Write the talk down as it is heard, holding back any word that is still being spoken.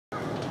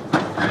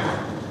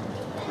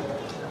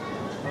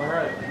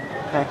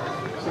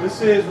So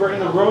this is, we're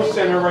in the Rose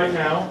Center right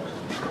now.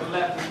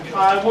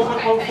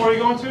 What floor are you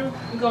going to?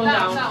 I'm going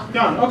down.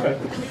 Down, okay.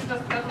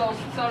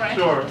 Sorry.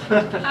 Sure.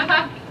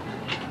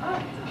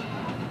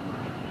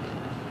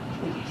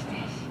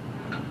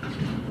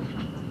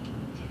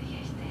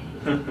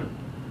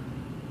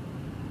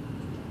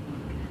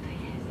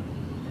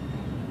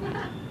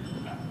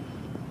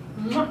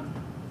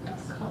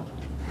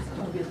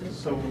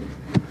 So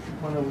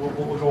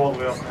we'll go all the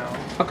way up now.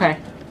 Okay.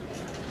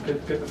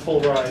 Get the full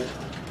ride.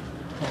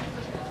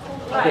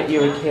 I'll get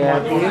you a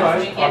cab. Oh, no.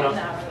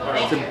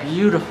 It's a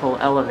beautiful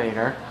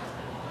elevator.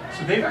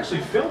 So they've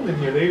actually filmed in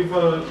here.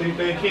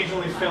 They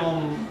occasionally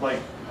film like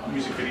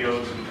music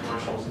videos and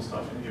commercials and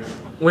stuff in here.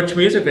 Which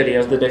music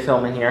videos did they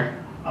film in here?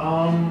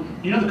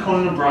 You know the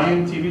Conan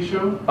O'Brien TV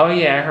show? Oh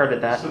yeah, I heard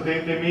of that. So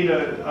they made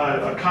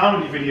a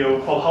comedy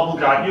video called Hubble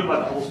Got You about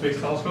the Hubble Space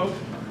Telescope.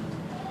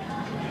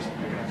 Just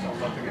making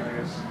ourselves up again, I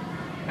guess.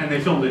 And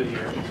they filmed it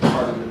here,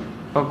 part of it.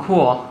 Oh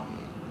cool.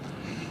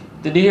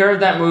 Did you hear of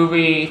that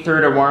movie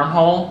Through the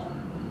Wormhole?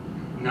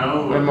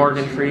 No. With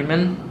Morgan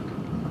Freeman?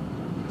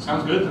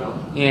 Sounds good though.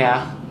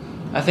 Yeah.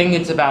 I think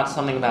it's about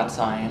something about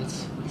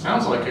science.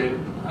 Sounds like it.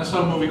 I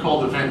saw a movie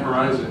called Event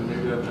Horizon.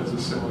 Maybe that's a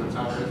similar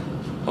topic.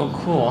 Oh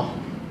cool.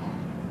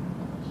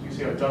 You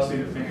see how dusty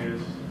the thing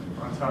is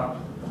on top.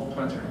 The whole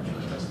plant's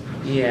actually dusty.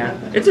 Yeah.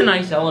 It's a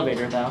nice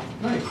elevator though.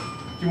 Nice.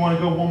 Do you want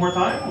to go one more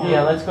time? Or?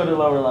 Yeah, let's go to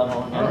lower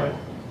level again. Alright.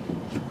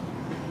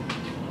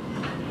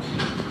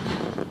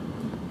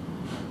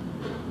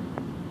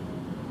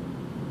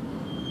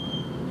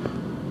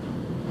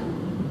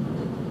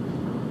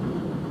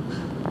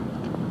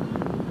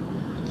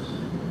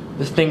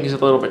 This thing is a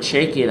little bit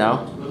shaky though.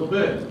 A little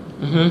bit.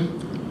 Mm-hmm.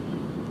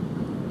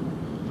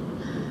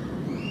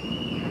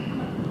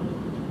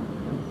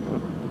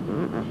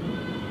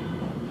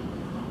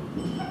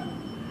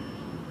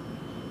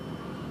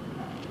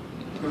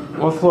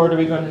 What floor do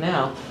we go to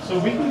now? So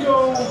we can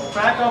go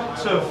back up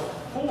to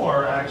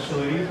 4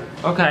 actually.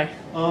 Okay.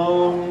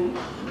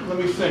 Let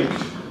me think.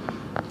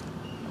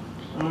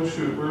 Oh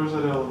shoot, where was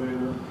that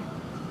elevator?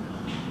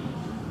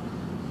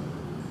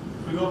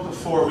 If we go up to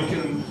 4, we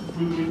can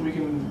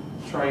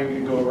try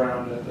and go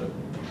around it a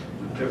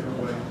different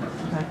way.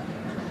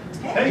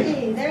 Hey,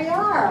 Hey. there you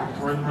are.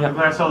 We're in the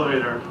glass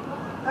elevator.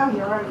 Oh,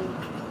 you're already.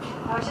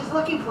 I was just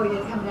looking for you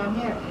to come down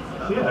here.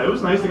 Yeah, it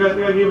was nice. The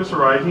guy gave us a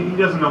ride. He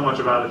doesn't know much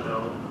about it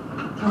though.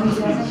 Oh,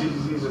 he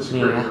doesn't? He's a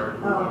security Yeah. guard.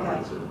 Oh, okay.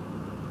 That's it.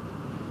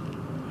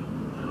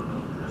 I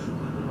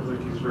don't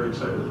think he's very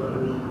excited about it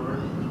anymore.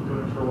 He's been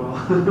doing it for a while.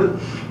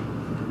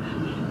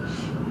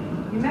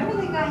 Remember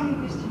the guy who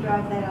used to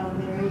drive that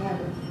elevator? He had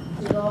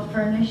it all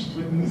furnished?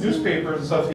 With newspapers and stuff.